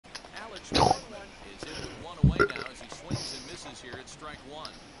is in with one away now as he swings and misses here at strike one.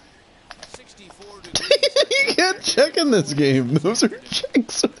 64 degrees. You can't check in this game. Those are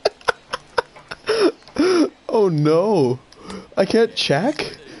checks. Oh no. I can't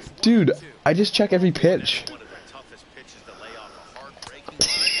check? Dude, I just check every pitch.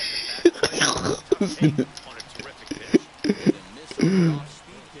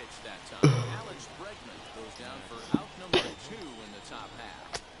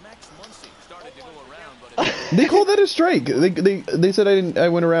 They called that a strike. They said I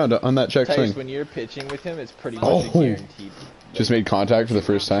went around on that check swing. When you're pitching with him, it's pretty much a guaranteed. Just made contact for the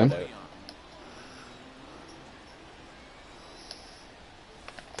first time.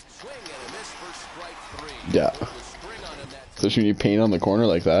 Yeah. Especially when you paint on the corner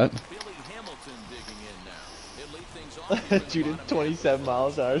like that. Dude, it's 27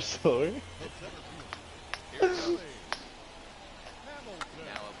 miles an hour slower.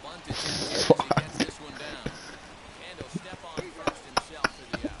 Fuck.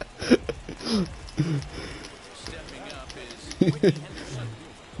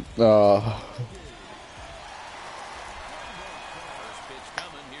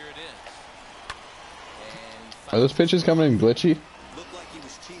 Are those pitches coming in glitchy? Looked like he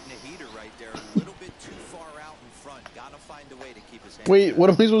was cheating a heater right there. A little bit too far out in front. Gotta find a way to keep his hand. Wait, what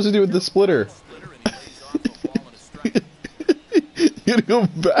am I supposed to do with the splitter? You gotta go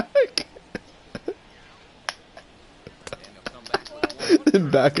back.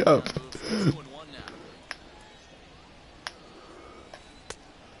 And back up.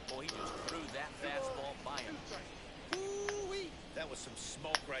 That was some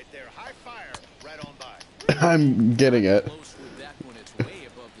smoke right there. High fire right on by. I'm getting it.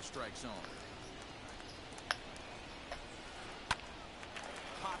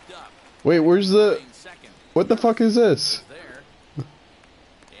 Wait, where's the... What the fuck is this?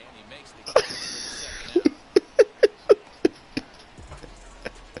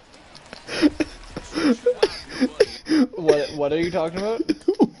 What are you talking about?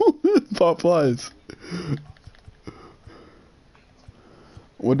 Pop flies.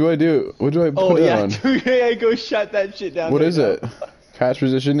 What do I do? What do I put it on? Yeah, go shut that shit down. What is it? Catch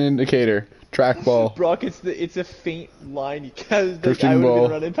position indicator. Trackball. Brock, it's a faint line. You can't. Drifting I would have ball.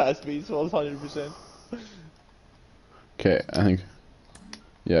 been running past me, so I was 100%. Okay, I think.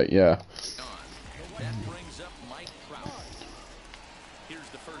 Yeah. That brings up Mike Trout. Here's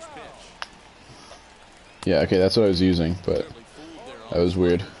the first pitch. Yeah, okay, that's what I was using, but that was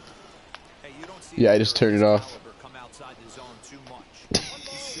weird. Yeah, I just turned it off. Come outside the zone too much.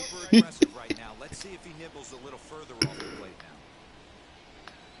 He's super aggressive right now. Let's see if he nibbles a little further off the plate now.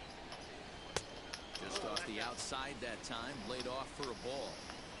 Just off the outside that time, laid off for a ball.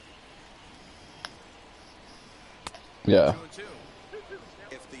 Yeah.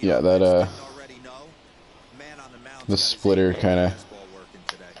 Yeah, that the splitter kind of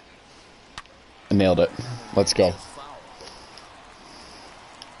nailed it. Let's go.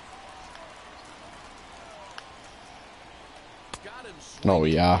 Oh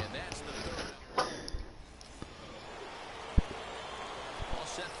yeah.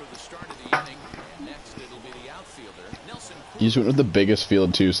 You just went with the biggest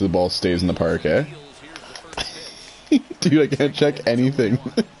field too, so the ball stays in the park, eh? Dude, I can't check anything.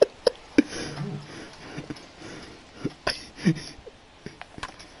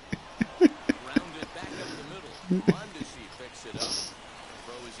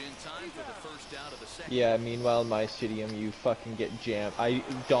 Yeah, meanwhile in my stadium you fucking get jammed.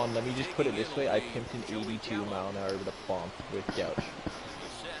 Don, let me just put it this way, I pimped an 82 mile an hour with a bump with Gouch.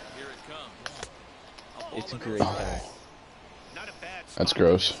 It's a great time. That's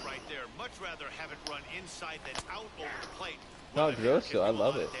gross. Not gross though, I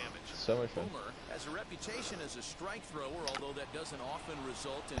love it. It's so much fun. Has a reputation as a strike thrower, although that doesn't often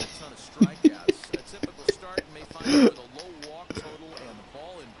result in a ton of strikeouts. A typical start may find him with a low walk total and the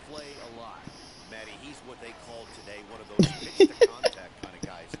ball in play a lot. Matty, he's what they call today one of those pitch to contact kind of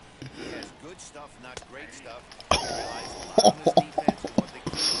guys. He has good stuff, not great stuff. He relies a lot on his defense and what they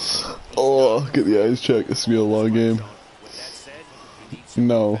call. Oh, get the eyes checked. This will be a long game. With that said, he needs some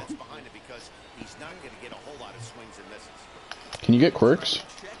No. defense behind it because he's not going to get a whole lot of swings and misses. Can you get quirks?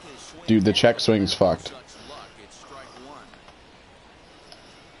 Dude, the check swing's fucked.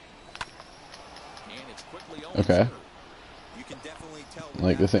 Okay.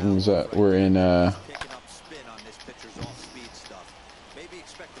 Like the things that were in Picking up spin on this pitcher's off-speed stuff. Maybe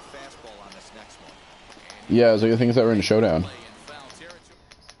expect a fastball on this next one. yeah, it was like the things that were in Showdown.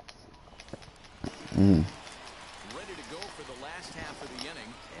 Ready to go for the last half of the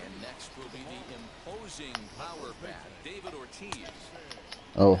inning, and next will be the imposing power bat, David Ortiz.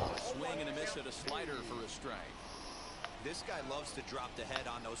 Oh. Swing and slider for a strike. This guy loves to drop the head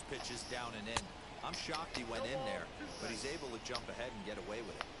on those pitches down and in. I'm shocked he went in there, but he's able to jump ahead and get away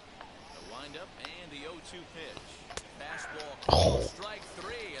with it. The windup and the 0-2 pitch. Fastball called strike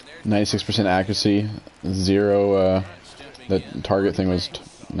 3, and there's 96% accuracy, 0. The target thing was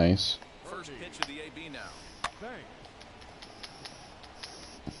nice. first pitch of the AB now.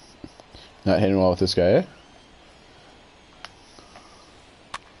 Not hitting well with this guy, eh?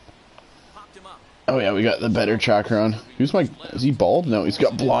 Popped him up. Oh yeah, we got the better tracker on. Who's my... Is he bald? No, he's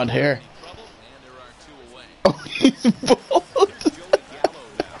got blonde hair. Trouble, and there are 2 away. Oh, he's bald. Here's Joey Gallo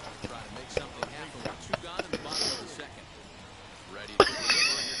now, trying to make something happen with 2 gone in the bottom of the second. Ready to deliver,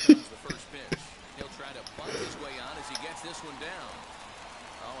 and here comes the first pitch. He'll try to bunt his way on as he gets this one down.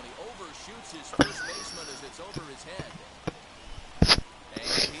 Oh, and he overshoots his first baseman as it's over his head. And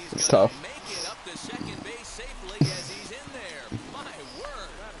he's It's gonna tough. make it up to second base safely as he's in there. My word.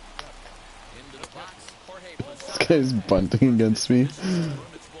 Into the box, Jorge Posada. This guy's bunting against me. This is his room,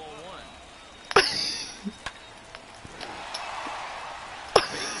 it's ball 1.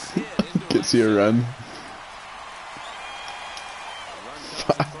 Base hit into Gets you a run. run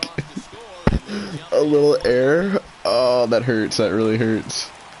comes across to score, and they jump A little air. Oh, that hurts. That really hurts.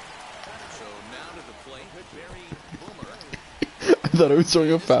 So now to the plate, Barry Boomer. I thought I was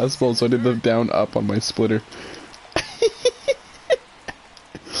throwing a fastball, so I did the down up on my splitter.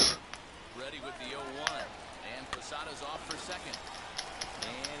 Ready with the 0-1. And Posada's off for second.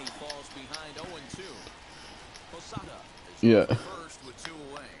 And he falls behind 0-2. Posada is Yeah. on first with 2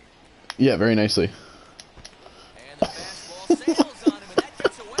 away. Yeah, very nicely. And the fastball sails on him, and that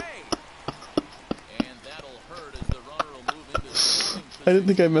gets away. And that'll hurt as the runner will move into scoring I didn't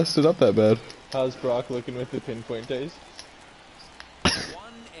think I messed it up that bad. How's Brock looking with the pinpoint days?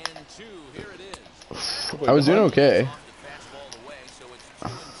 1-2. Here it is. I was doing okay. Off the fastball away, so it's 2-2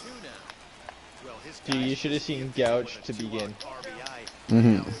 now. Well, his Dude, you guys should have seen Gouch to begin. RBI.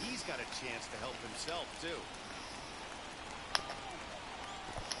 Mhm. Now he's got a chance to help himself too.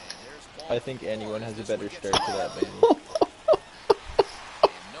 And there's ball I think anyone has a This better one gets start to that, ball. baby.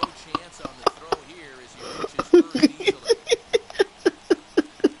 And no chance on the throw here as he pitches first easily.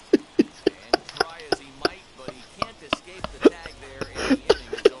 And try as he might, but he can't escape the tag there, and the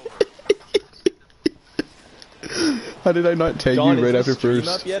inning is over. How did I not tag Don, you right is after the stream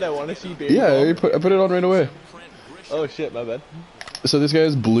first? up yet? I want to see Baby Yeah, I Ball. put it on right away. Trent Grisham Oh shit, my bad. So this guy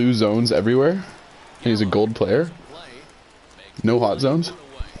has blue zones everywhere. And he's a gold player. play. Makes No hot zones. one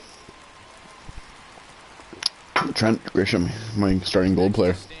away. Trent Grisham, my starting gold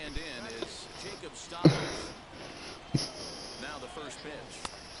player. Stand in is Jacob Stoppels. Now the first pitch.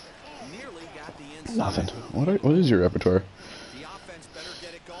 Nearly got the inside. Nothing. What is your repertoire? The offense better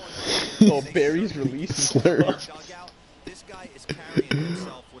get it going. Oh, Barry's release. Slur. Dugout. This guy is carrying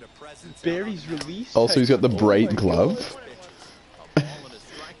himself with a presence. Barry's release. Also, he's got the Oh bright my glove. A ball and a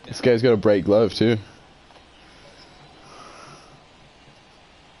strike now. This guy's got a bright glove too.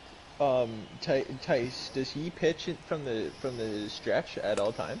 God. Tice, does he pitch it from the stretch at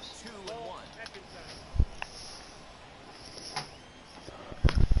all times? 2-1.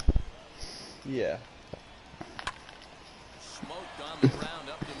 Yeah. Smoked on the ground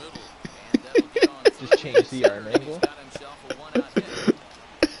up the middle. And that'll get on Just through. change the arm He's angle. got himself a 1-out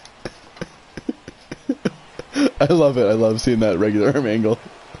hit. I love it. I love seeing that regular arm angle.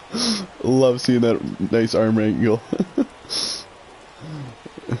 Love seeing that nice arm angle.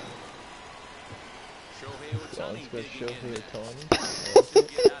 Shohei Don's Ohtani got digging Shohei in. Ohtani.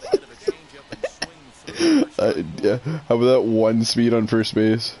 Get out ahead of a changeup and swing through. Yeah. How about that one speed on first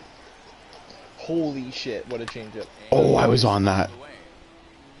base? Holy shit, what a changeup. Oh, I was on that.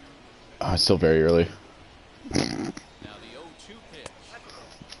 It's still very early. Now the 0-2 pitch.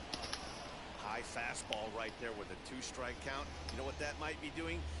 High fastball right there with a 2-strike count. You know what that might be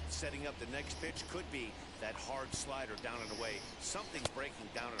doing? Setting up the next pitch could be that hard slider down and away. Something's breaking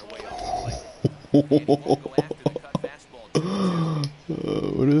down and away off the plate. And he won't go after the cut fastball.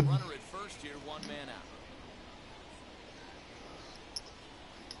 2-2. What is? Runner at first here, 1 man out.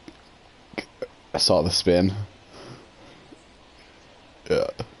 I saw the spin. Yeah.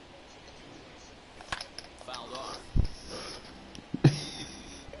 Fouled off.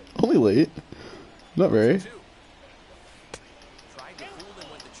 Only late. Not very. 2. Tried to fool him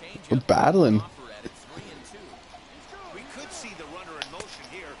with the changeup. We're battling. Offer at it, 3-2. We could see the runner in motion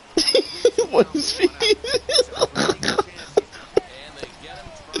here. One speed. And they get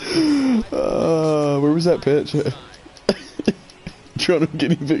him trying to Where was that pitch? Toronto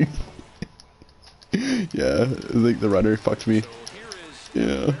guinea pig. Yeah, I think the runner fucked me. So here is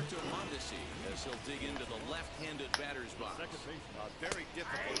Yeah. Roberto Mondesi as he'll dig into the left-handed batter's box. Very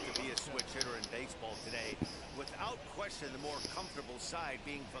difficult to be a switch pinch hitter in baseball today. Without question, the more comfortable side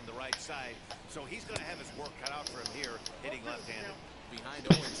being from the right side. So he's going to have his work cut out for him here, hitting left-handed. Behind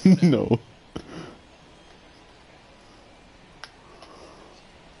Owens. No.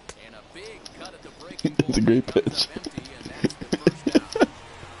 And a big cut at the breaking ball. It's a great Comes pitch. up empty, and that's the first down.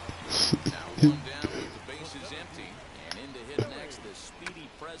 Now one down with the bases empty. And in to hit next, the speedy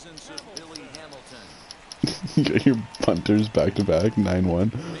presence of Billy Hamilton. You got your punters back to back,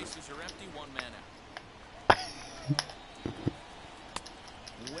 9-1. Bases are empty, one man out.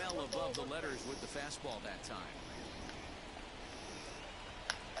 Well above the letters with the fastball that time.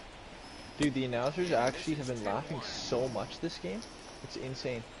 Dude, the announcers actually have been laughing so much this game. It's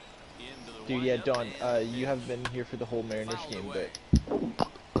insane. Dude, yeah, Don, you haven't been here for the whole Mariners game, but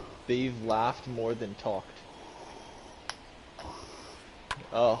they've laughed more than talked.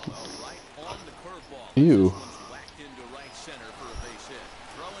 Oh. Right on the curveball. Ew. This one's whacked into right center for a base hit.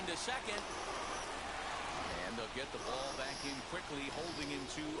 Throw into second. And they'll get the ball back in quickly, holding him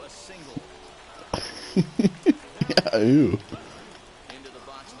to a single. Yeah, ew. Into the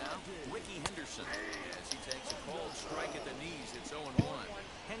box now, Ricky Henderson. As he takes a cold strike at the knees, it's 0-1.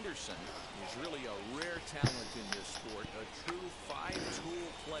 Henderson is really a rare talent in this sport. A true five-tool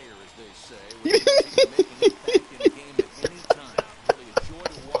player, as they say. Which means he can make an impact in a game at any time. Really a joy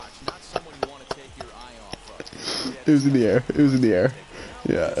to watch. Not someone you want to take your eye off of. It was in the air. It was in the air.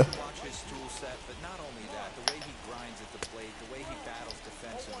 Yeah. Watch his tool set, but not only that, the way he grinds at the plate, the way he battles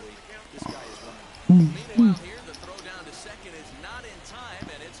defensively, this guy is one of Meanwhile here, the throw down to second is not in time,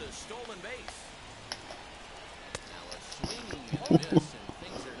 and it's a stolen base. Now a swinging and a miss, and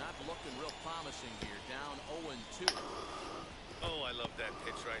things are not looking real promising here. Down 0-2. Oh, I love that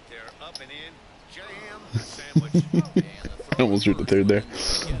pitch right there. Up and in, jam, sandwich. And the throw Almost threw the third there. Get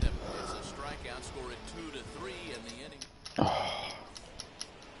him. It's a strikeout, score at 2-3 in the inning.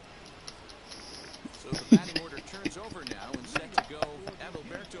 So the batting order turns over now and set to go.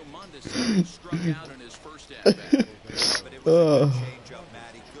 Adalberto Mondesi struck out in his first at-bat. but it was a good change-up,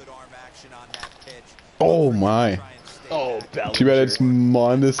 Matty. Good arm action on that pitch. Oh my. Try and stay Oh, back. Bellinger. Too bad it's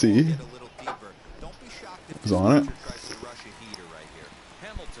Mondesi. Get a little deeper. Don't be shocked if Is this on it. pitcher tries to rush a heater right here.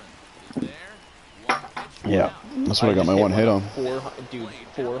 Hamilton is there. One pitch. Yeah. That's what I got my one hit on.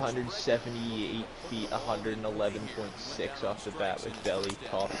 478 feet, 111.6 off the bat with belly,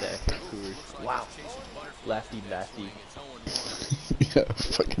 top deck, Coors. Wow. Lefty, lefty. Yeah,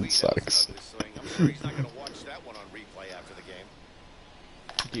 fucking sucks. I'm sure he's not going to watch that one on replay after the game.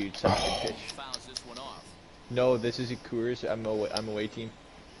 Dude, such a good pitch. Fouls this one off. No, this is a Coors. I'm away team.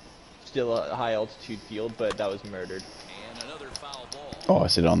 Still a high altitude field, but that was murdered. And another foul ball. Oh, I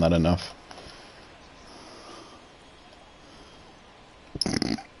sit on that enough.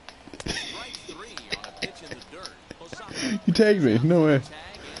 Strike three on a pitch in the dirt. Osaka He tagged me. No way. tag,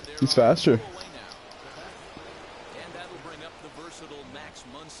 and they're He's on faster. two away now. And that'll bring up the versatile Max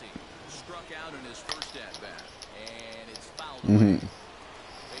Muncy. Struck out in his first at-bat. And it's fouled away.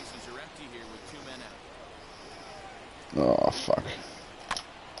 Bases are empty here with 2 men out. Oh, fuck.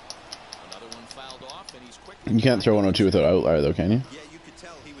 Another one fouled off, and he's quickly... You can't throw 102 without outlier, though, can you? Yeah, you could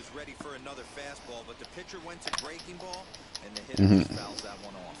tell he was ready for another fastball, but the pitcher went to breaking ball, and the hitter just fouls that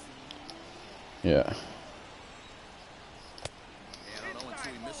one off. Yeah. And on 0-2,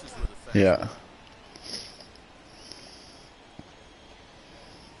 he misses with a fastball. Yeah.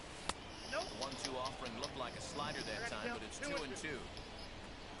 1-2 offering looked like a slider that time, but it's 2-2.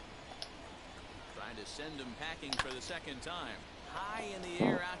 Trying to send him packing for the second time. High in the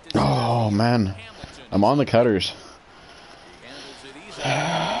air out to Oh, center. man. Hamilton I'm on the cutters. handles it easily. The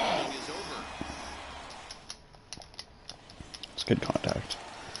inning is over. It's good contact.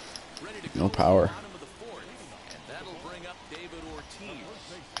 Ready to go No to the power. bottom of the fourth, and that'll bring up David Ortiz.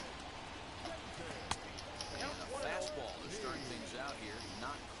 And a fastball to start things out here.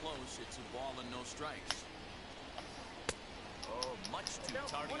 Not close. It's a ball and no strikes. Oh, much too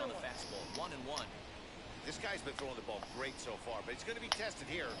tardy on the fastball. 1-1. This guy's been throwing the ball great so far, but he's going to be tested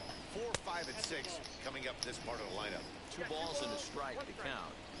here. 4, 5, and 6 coming up this part of the lineup. 2 balls and a strike to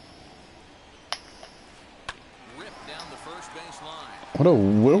count. Ripped down the first base line. What a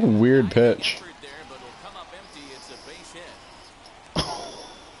weird pitch. Effort there, but it'll come up empty. It's a base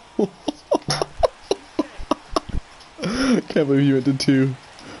hit. Can't believe you went to 2.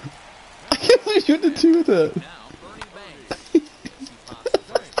 I can't believe you went to 2 with that. Now, Bernie Banks. As he pops the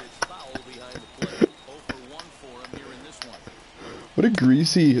first pitch foul behind the plate. 0 for 1 for him here in this one. What a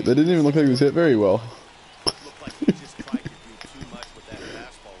greasy. That didn't even look like it was hit very well. Looked like he just tried to do too much with that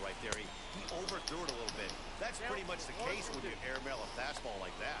fastball right there. He overthrew it a little bit. That's pretty much the case when you airmail a fastball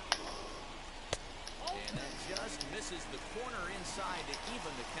like that. And that just misses the corner inside to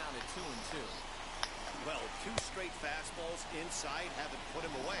even the count at 2-2. 2 straight fastballs inside haven't put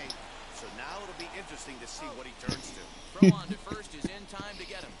him away. So now it'll be interesting to see what he turns to. Throw on to first is in time to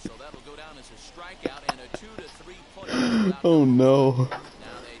get him, so that'll go down as a strikeout and a 2 to 3 punter. Oh no.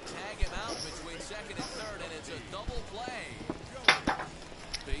 Now they tag him out between second and third, and it's a double play.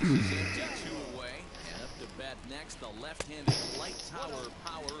 Bases empty, 2 away, and up to bat next, the left-handed light tower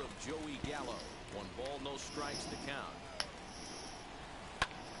power of Joey Gallo. 1 ball, no strikes to count.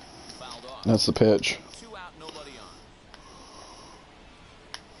 Fouled off. That's the pitch. 2 out, nobody on.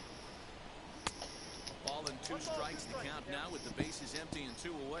 Ball and 2 strikes to count now with the bases empty and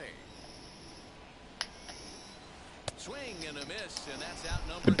 2 away. Swing and a miss, and that's out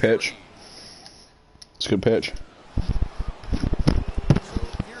number Good pitch. 3. It's a good pitch. So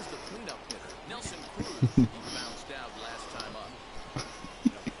here's the cleanup hitter, Nelson Cruz. He bounced out last time up.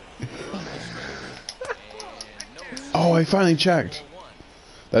 From the stretch. And no Oh, I finally checked. 1.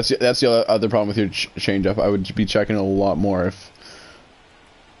 That's the other problem with your changeup. I would be checking a lot more if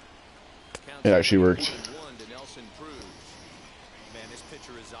it actually worked. 1 to Nelson Cruz. Man, this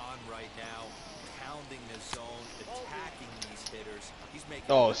pitcher is on right now, pounding the zone, attacking these hitters. He's making.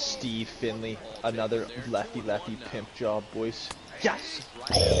 Oh, Steve Finley, another lefty pimp job, boys. Yes. Right,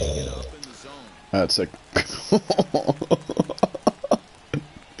 taking up in the zone. That's sick.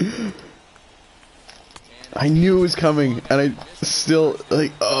 I knew it was coming, and I still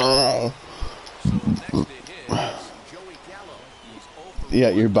like. Oh. So next to hit is Joey Gallo. He's over Yeah,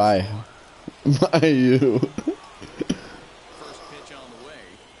 you're by. By you. first pitch on the way.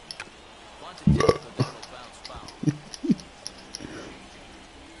 Bunted down, but that'll bounce foul. The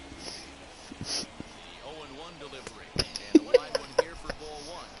 0-1 delivery. And a wide one here for ball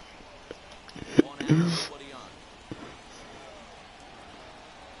 1. 1 out, nobody on.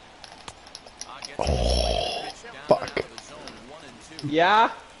 Gets the pitch down fuck. out of the zone, 1 and 2.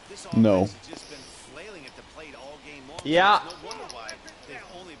 Yeah. This No. offense has just been flailing at the plate all game long. Yeah. There's no wonder why they've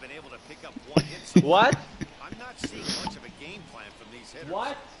only been able to pick up 1 hit so far. What? I'm not seeing much of a game plan from these hitters.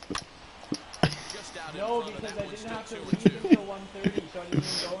 What? Just out in No, front of because that I one, didn't have to still 2 leave and 2. until 1:30, so I didn't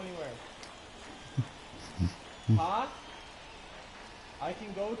even go anywhere. Huh? I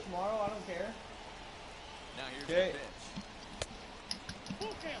can go tomorrow. I don't care. Now here's Okay. the pitch.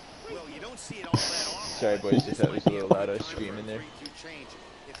 Well, you don't see it all that often. Sorry, boys. Just that was a little loud. I was Time screaming for a there. 3-2 change.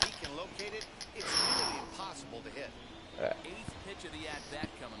 If he can locate it, it's nearly impossible to hit. 8th pitch of the at-bat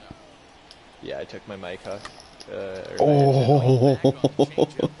coming up. Yeah, I took my mic off. Oh. Back on the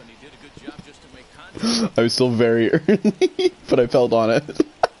changeup, and he did a good job just to make contact. I was still very early, but I felt on it.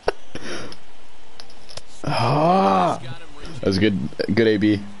 Ah. Got him reaching. That was good. Good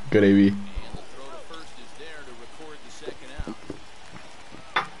AB. Good AB. And the throw to first is there to record the second out.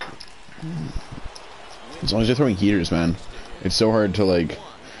 As long as you're throwing heaters, man, it's so hard to like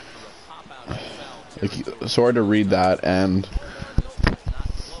so hard to read that, and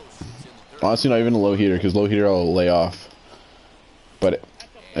honestly not even a low heater, because low heater I'll lay off, but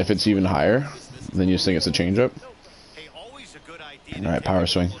if it's even higher, then you just think it's a changeup. Hey, always a good idea. All right, power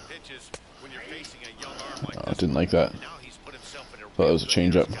swing. Pitches when you're facing a young arm like Oh, this. didn't like that. Now he's put himself in a Thought that was a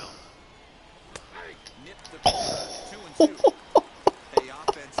changeup. Nipped the pitch, 2 and 2. Hey,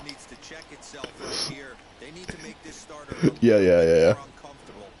 offense needs to check itself right here. They need to make this starter a Yeah. more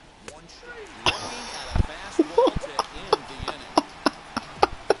uncomfortable. One strike. Looking at a fastball to end the inning.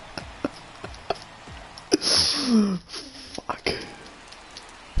 Fuck.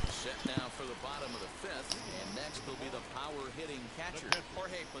 Set now for the bottom of the 5th, and next will be the power hitting catcher,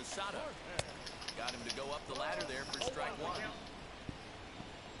 Jorge Posada. Got him to go up the ladder there for strike 1.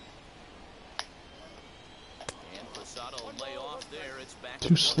 And Posada will lay off there. It's back Too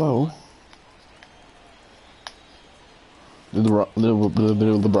to slow. Did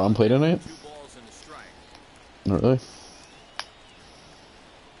LeBron play tonight? 2 balls and a strike. Not really.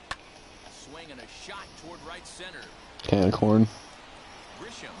 Swing and a shot toward right center. Can of corn.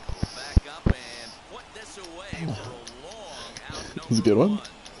 Grisham will back up and put this away for a long out. That's a good one.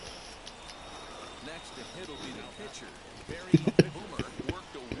 Next to hit will be the pitcher. Barry Boomer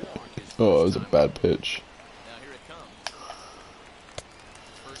worked a walk his Oh, it was first a time. bad pitch. Now here it comes.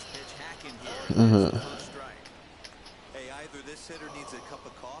 First pitch hacking here. That's the first strike. Hey, either this hitter needs a cup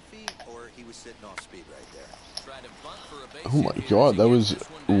of coffee or he was sitting off speed right there. Try to bunt for a base Oh my hit here god, as that he was gets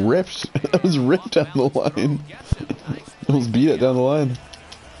this one down. ripped. That was ripped down the line. Almost beat it down the line.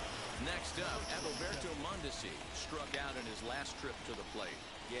 Next up, Adalberto Mondesi struck out in his last trip to the plate.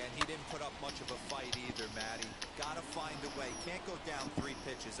 Yeah, and he didn't put up much of a fight either, Matty. Gotta find a way. Can't go down 3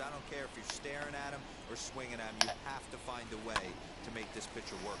 pitches. I don't care if you're staring at him or swinging at him. You have to find a way to make this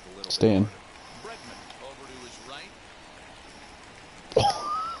pitcher work a little Stay in. bit harder. Bregman over to his right.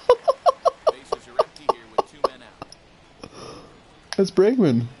 Bases are empty here with 2 has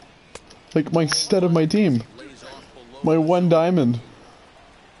Bregman. Like my stud of my team. Lays off below My one diamond.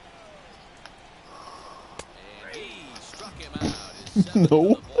 and he struck him out. His seventh No. of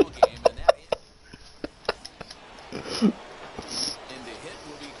the ball game, and that and the hit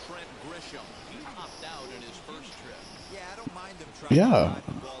will be Trent Grisham. He popped out in his first trip. Yeah, I don't mind him trying Yeah. to drive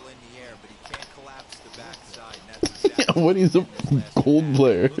the ball in the air, but he can't collapse the backside, and that's exactly What, he's a what he did in this last gold at-bat.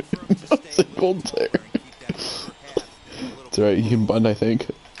 player. Look for him to That's stay a little gold taller player. and keep that upper half a little It's alright, he can bunt, I think.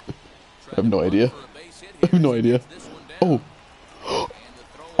 I have no idea. I have no idea. Oh.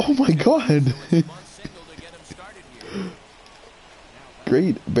 Oh my god.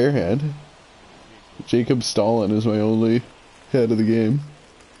 Great bare hand. Jacob Stalin is my only head of the game.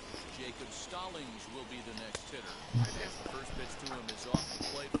 Jacob Stallings will be the next hitter. The first pitch to him is off the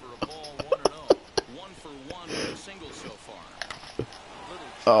plate for a ball, 1-0. 1 for 1 with a single so far.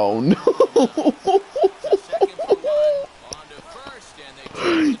 Oh no. Second for 1. On to first, and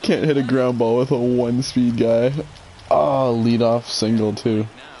they Can't hit a ground ball with a 1-speed guy. Oh, leadoff single too. now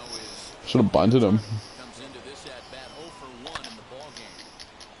is Should have bunted him. comes into this at bat 0 for 1 in the ball game.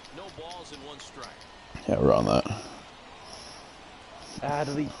 No balls and 1 strike. Yeah, we're on that.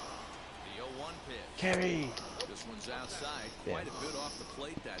 Adley. The 0-1 pitch. Carry. This one's outside. Yeah. Quite a bit off the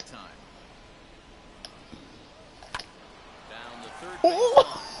plate that time. Down the third base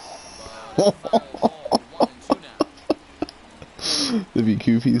line. But a foul ball, 1-2 now. The V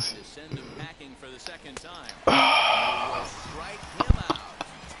Koofies. To send him packing for the second time. He will strike him out.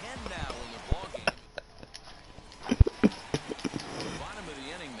 10 now in the ball game. Bottom of the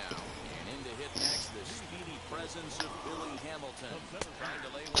inning now, and in to hit next, the speedy presence of Billy Hamilton. Trying to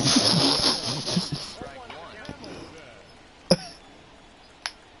lay one. This is strike 1.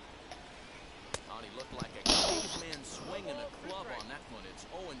 Thought he looked like a caveman swinging a club on that one. It's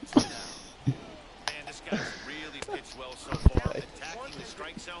 0-2 now. Man, this guy's really pitched well so far, attacking the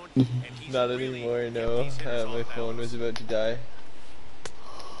strike zone, and he's Not really anymore, kept no. these hitters My off phone balance. was about to die.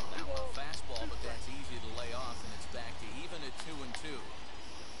 That one fastball, but that's easy to lay off, and it's back to even at 2-2.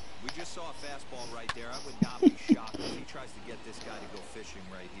 We just saw a fastball right there. I would not be shocked if he tries to get this guy to go fishing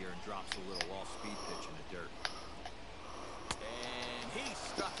right here and drops a little off-speed pitch in the dirt. And he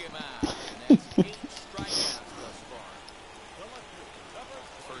struck him out. And that's 8 strikeouts thus far.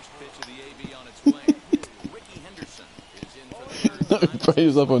 First pitch of the AB on its way. Ricky Henderson is in for the third time. Probably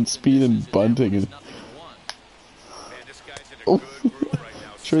was up on speed and bunting. And Nothing to 1. Man, this guy's in a Oh. good groove right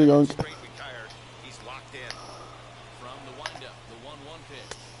now. Sure, Second Gunk. straight retired. He's locked in. From the windup, the 1-1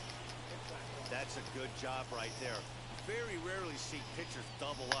 pitch. That's a good job right there. Very rarely see pitchers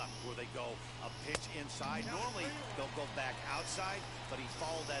double up where they go a pitch inside. Normally they'll go back outside, but he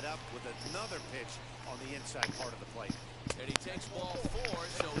followed that up with another pitch on the inside part of the plate. And he takes ball 4,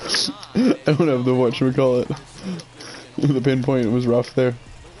 so he's on. I don't have the whatchamacallit. The pinpoint was rough there. So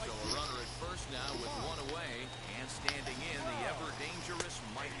a runner at first now with 1 away, and standing in the ever-dangerous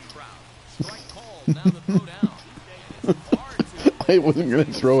Mike Trout. Strike called, now the throw down. And it's far too late. I wasn't gonna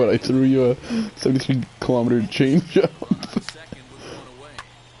throw it. I threw you a 73-kilometer changeup. Runner on second with 1 away.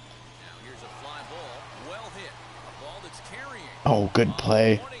 Now here's a fly ball, well hit. A ball that's carrying. Oh, good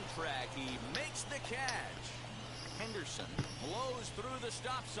play. Warning track, he makes the catch. Henderson blows through the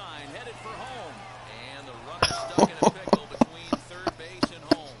stop sign, headed for home. And the runner stuck in a pickle between third base and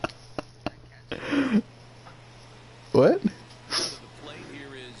home. What? To the plate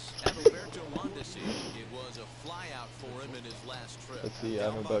here is Adalberto Mondesi. It was a flyout for him in his last trip. Let's see,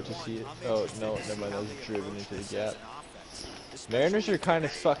 I'm about to see it. Oh, no, never mind, that was driven into the gap. Mariners are kind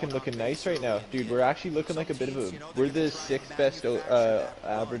of fucking looking nice right now. Dude, we're actually looking like a bit of a... We're the 6th best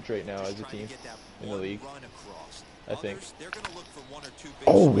average right now as a team in the league, I think.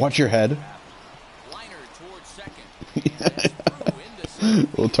 Oh, watch your head. Liner towards second. And that's through into center.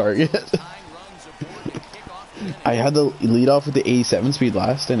 Little target. Tying runs aboard to kick off the inning. I had the lead off with the 87 speed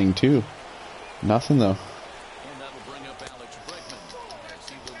last inning too. Nothing though. And that'll bring up Alex Bregman as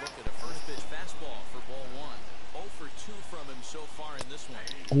he will look at a first pitch fastball for ball 1. 0 for 2 from him so far in this one.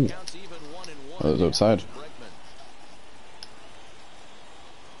 Ooh. Counts even 1-1. That was outside. Bregman.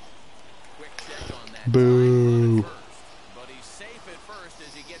 Quick check on that. Boo. Tying run at first. But he's safe at first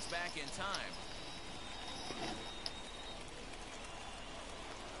as he gets back in time.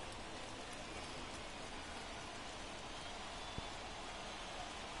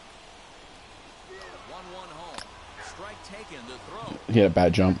 He had a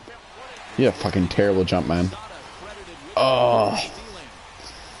bad jump. He had a fucking terrible jump, man. Oh.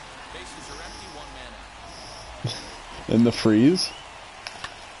 And the freeze.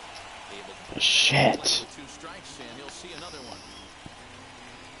 Shit.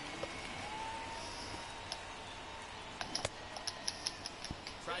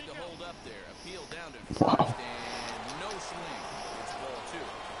 tried to hold up there. Appeal down to first, Wow. and no swing. It's ball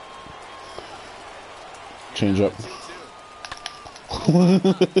 2. Change up.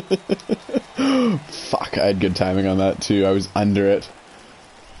 2-2. Fuck, I had good timing on that too. I was under it.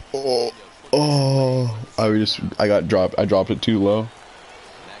 Oh, I got dropped. I dropped it too low.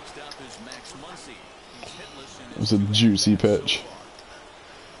 Next up is Max Muncy. He's hitless in It his was a 2 juicy at-bats so pitch. far.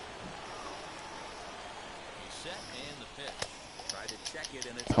 He's set and the pitch. Try to check it,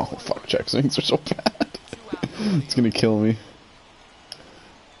 and it's Oh fuck, check swings are so bad. 2 out, nobody It's gonna on. kill me.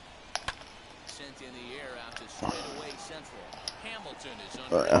 Sent in the air out to straightaway central. Hamilton is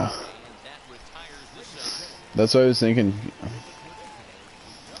under it, Yeah. and that retires the side. That's what I was thinking.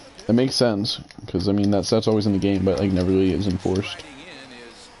 It makes sense, because I mean that set's always in the game, but like never really is enforced. Riding in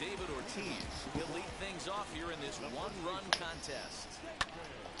is David Ortiz. He'll lead things off here in this one-run contest.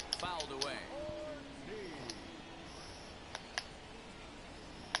 Fouled away.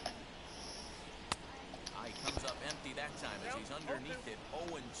 He comes up empty that time as he's underneath it,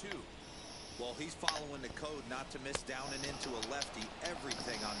 0-2. Well, he's following the code not to miss down and into a lefty.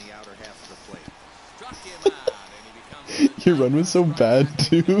 Everything on the outer half of the plate. Struck him out, and he becomes the Your run was so bad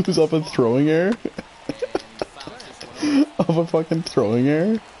too. It was off a throwing error. and he fouls this one off. Off a fucking throwing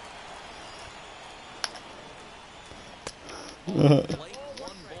error. Plate, 1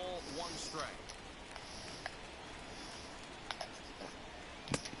 ball, 1 strike.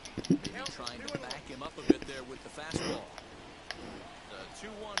 Trying to back him up a bit there with the fastball. The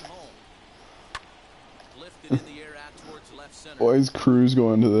 2-1 home. Lifted in the air out towards left center. Why is Cruz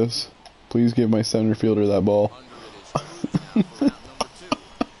going to this? Please give my center fielder that ball. Under it is Cruz now for out number 2.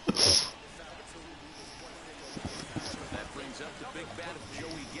 That brings up the big bat of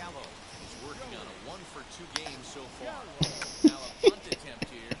Joey Gallo. He's working on a 1-for-2 game so far. Now a bunt attempt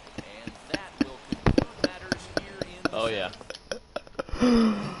here, and that will conclude matters here in the Oh yeah.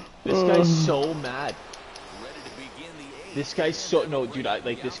 This guy's so mad. ready to begin the 8th. This guy's so no, dude.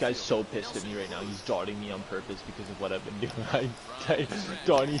 This guy's so pissed at me right now. He's dotting me on purpose because of what I've been doing.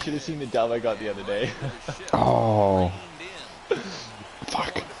 Don, you should have seen the dub I got the other day. Oh,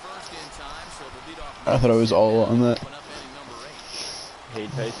 fuck. I thought I was all on that. Hey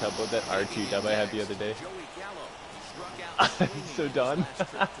Tice, how about that R2 dub I had the other day? I'm so done.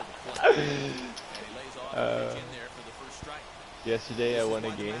 Yesterday I won a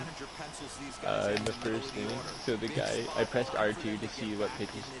game in the first inning. So the guy, I pressed R2 to see what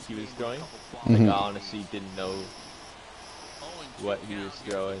pitches he was throwing. Like I honestly didn't know what he was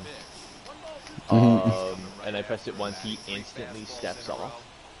throwing. And I pressed it once, he instantly steps off.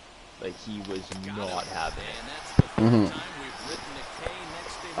 Like he was not having it.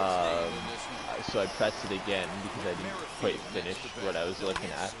 So I pressed it again because I didn't quite finish what I was looking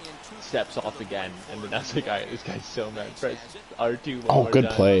at. Steps off again, and then I was like, alright, this guy's so mad. Press R2 one Oh, more good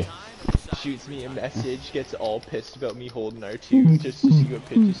time. play. Shoots me a message, gets all pissed about me holding R2 just to see what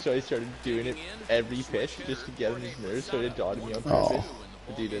pitches. So I started doing it every pitch just to get on his nerves. Started dotting me on purpose.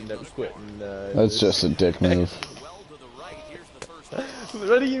 The dude ended up quitting. That's just a dick move.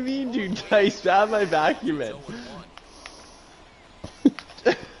 What do you mean, dude? Tice, have my back, you man.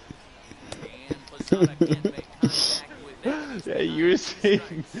 Yeah, you were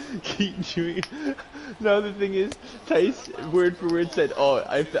saying keep doing. No, the thing is, Tice word for word said, "Oh,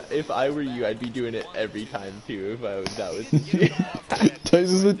 if I were you, I'd be doing it every time too. If I was that was."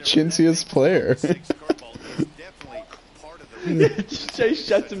 Tice is the chintziest player. Tice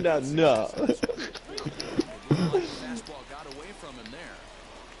shuts him down. No. Fastball got away from him there.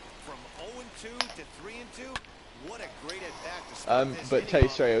 From 0-2 to 3-2, what a great at-bat to start this But inning Tice,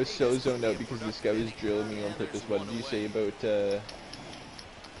 off. sorry, I was so zoned out because this guy was drilling me on purpose. What did you say about?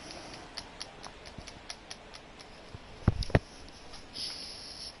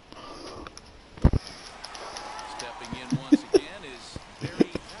 Stepping in once again is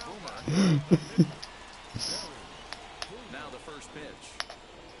Barry Boomer. Now the first pitch.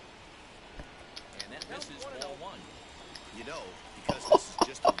 And that misses ball 1. You know, because this is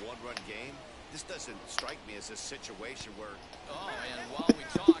just a one-run game, this doesn't strike me as a situation where Oh, and while we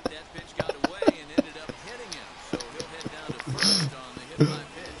talked, that pitch got away and ended up hitting him. So he'll head down to first on the hit by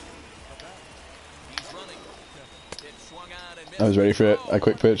pitch. He's running. Pitch swung out and missed. I was ready for it. I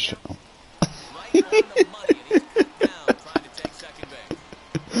quick pitched. Right on the money, and he's put down trying to take second base.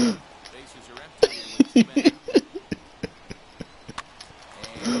 Bases are empty with 2 men.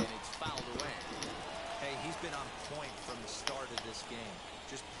 And it's fouled away. Hey, he's been on point from the start of this game.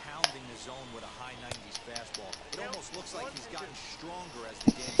 Just pounding the zone with a high 90s fastball. It almost looks like he's gotten stronger as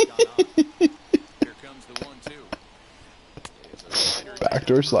the game's gone on. Here comes the 1-2. It's a slider.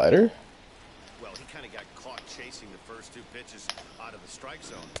 Backdoor slider. well, he kind of got caught chasing the first first 2 pitches out of the strike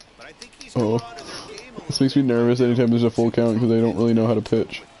zone. But I think he's Oh. come out of their game a little This makes me bit. nervous anytime there's a full count because I don't really know how to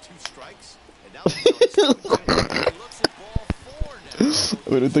pitch. With 2 strikes, and now he's on his second pitch. He looks at ball 4 now.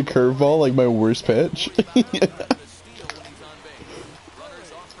 But with the curveball, like my worst pitch. The steal when he's on base.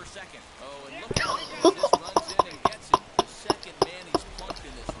 Runners off for second. Oh, and look at this runs in and gets it. The second man he's plunked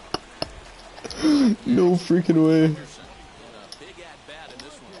in this one. No freaking way. Anderson in a big at bat in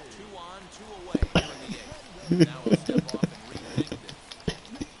this one. 2 on, 2 away here in the 8th. Now he'll step off and rethink this.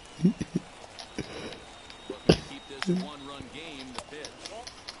 Looking to keep this 1-run game to pitch.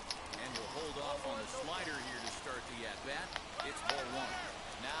 And will hold off on the slider here to start the at bat. It's ball 1.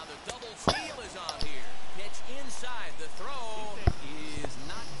 Now the double steal is on here. Pitch inside. The throw is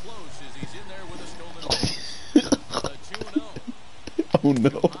not close as he's in there with a stolen base. The 2-0. Oh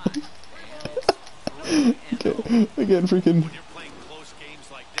no. Again, freaking. When you're playing close games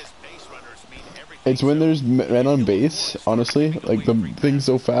like this, base runners mean everything. It's when there's men on base, honestly. Like, the thing's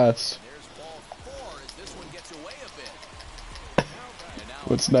so fast. There's ball 4 as this one gets away a bit. And now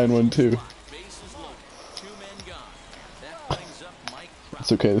What's 9-1-2? bases loaded. 2 men gone. That brings up Mike Trout.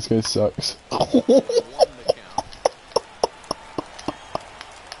 It's okay, this guy sucks. 1 the count.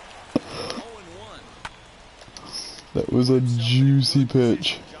 0-1. That was a juicy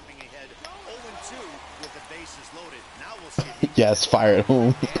pitch. Jumping ahead 0-2 with the bases loaded. Now we'll see if he Yes, fire at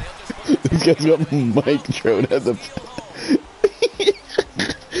home. This guy's got Mike Trout at the.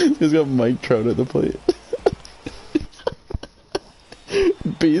 He's got Mike Trout at the plate.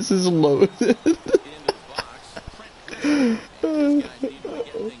 Bases loaded. Into the box. Trent Grisham. And these guys need to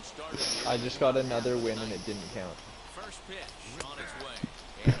get things started. I just got another win and it didn't count. First pitch on its way.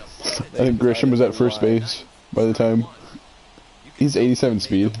 And a ball I think Grisham was at first base by the time. He's 87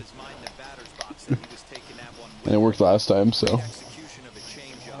 speed. his mind in the batter's box that he was taking that one And it worked last time, so. execution of a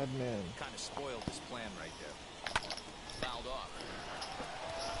changeup. God, man. Kind of spoiled his plan right there. fouled off.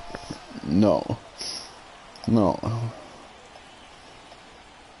 No. No. 0-2.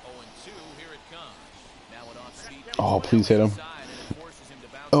 Here it comes. Now an off-speed pitch Oh, please hit him. side, and it forces him to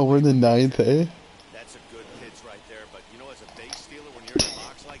bounce Oh, we're in the 9th, eh? That's a good pitch right there, but you know, as a base stealer, when you're in a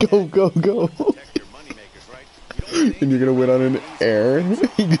box like Go, that, go, go. protect your moneymakers, right? You don't And you're gonna win on an air?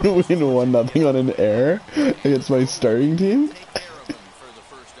 You're gonna win 1-0 on an air against my starting team? take care of him for the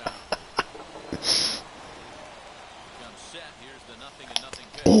first down. Comes set. Here's the 0-0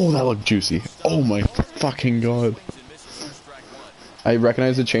 pitch. Oh, that looked juicy. Oh my fucking god. Swings and misses for strike 1. I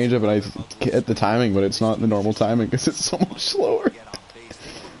recognize the changeup and I get the timing, but it's not the normal timing because it's so much slower. Get on base.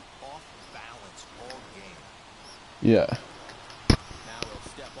 They've been off balance all game. Yeah. Now he'll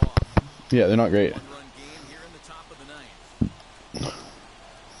step off. Yeah, they're not great. 1-run game here in the top of the 9th.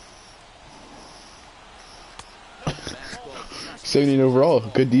 Fastball just 17 overall.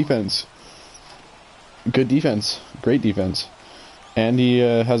 Good defense. Good defense. Great defense. And he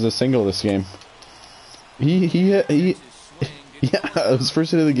has a single this game. He his swing. yeah, it was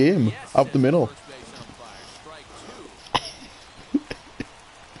first hit of the game. Up the middle. First base umpire. Strike 2.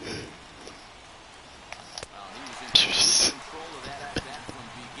 He was in control of that at bat from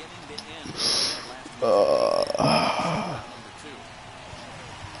beginning to end. That last round number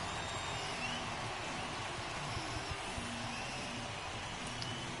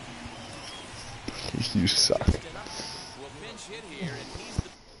 2. You suck. Will pinch hit here, and he's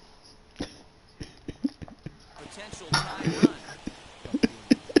the potential tie run.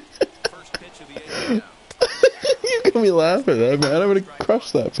 First pitch of the 8th now. You got me laughing at that, man. I would have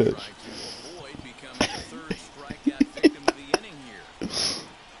crushed that pitch. Try to avoid becoming the 3rd strikeout victim of the inning here.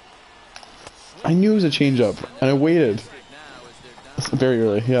 I knew it was a changeup, and I waited. Now as they're down Very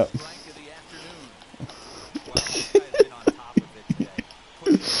early, yeah. strike of the afternoon. Well, this guy's been on top of it today.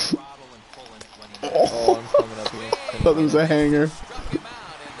 Pushing the throttle and pulling it when he needs Oh, I'm coming up against I him. thought there was a hanger. Struck him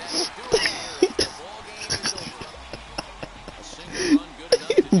out, and that's doing it. The ball game is over. A single run good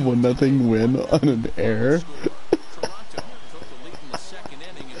enough to do 1-0 win on an air. score. Toronto took the lead in the 2nd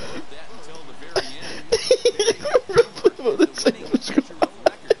inning and moved that until the very end. The winning pitcher of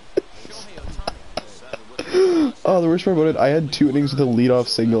record, Shohei Ohtani, settled with the loss. Oh, the worst part about it, I had 2 innings with a leadoff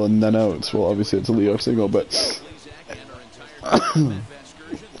single and none outs. Well, obviously it's a leadoff single, but Lezak and our entire team at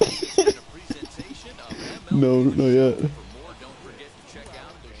Excursion. This has been a presentation of MLB. no, not yet. For more, don't forget to check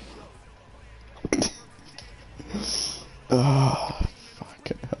out the show. Ah,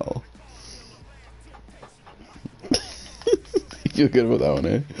 fucking hell. You feel good about that one,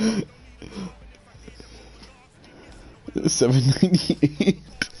 eh? 798.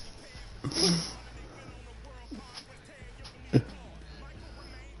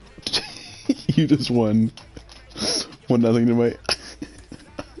 You just won 1-0 to my.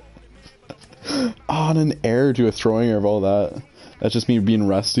 Oh, not an error to a throwing error of all that. That's just me being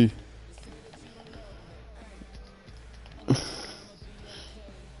rusty.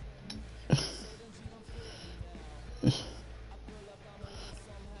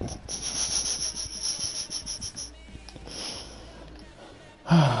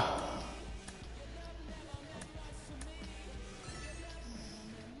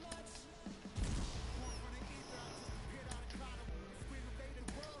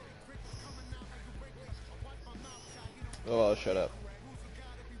 Oh, well, shut up.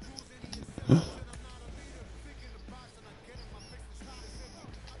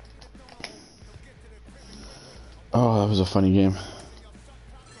 Oh, that was a funny game.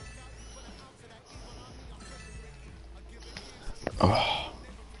 Oh,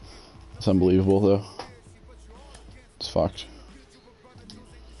 it's unbelievable though. It's fucked.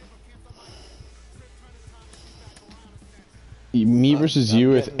 Me versus you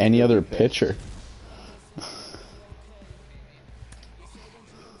with any really other pissed. pitcher.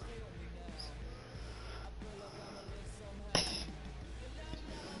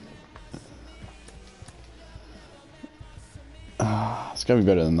 It's gotta be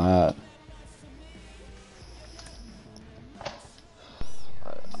better than that.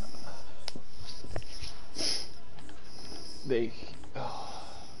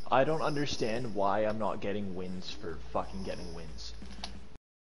 I don't understand why I'm not getting wins for fucking getting wins.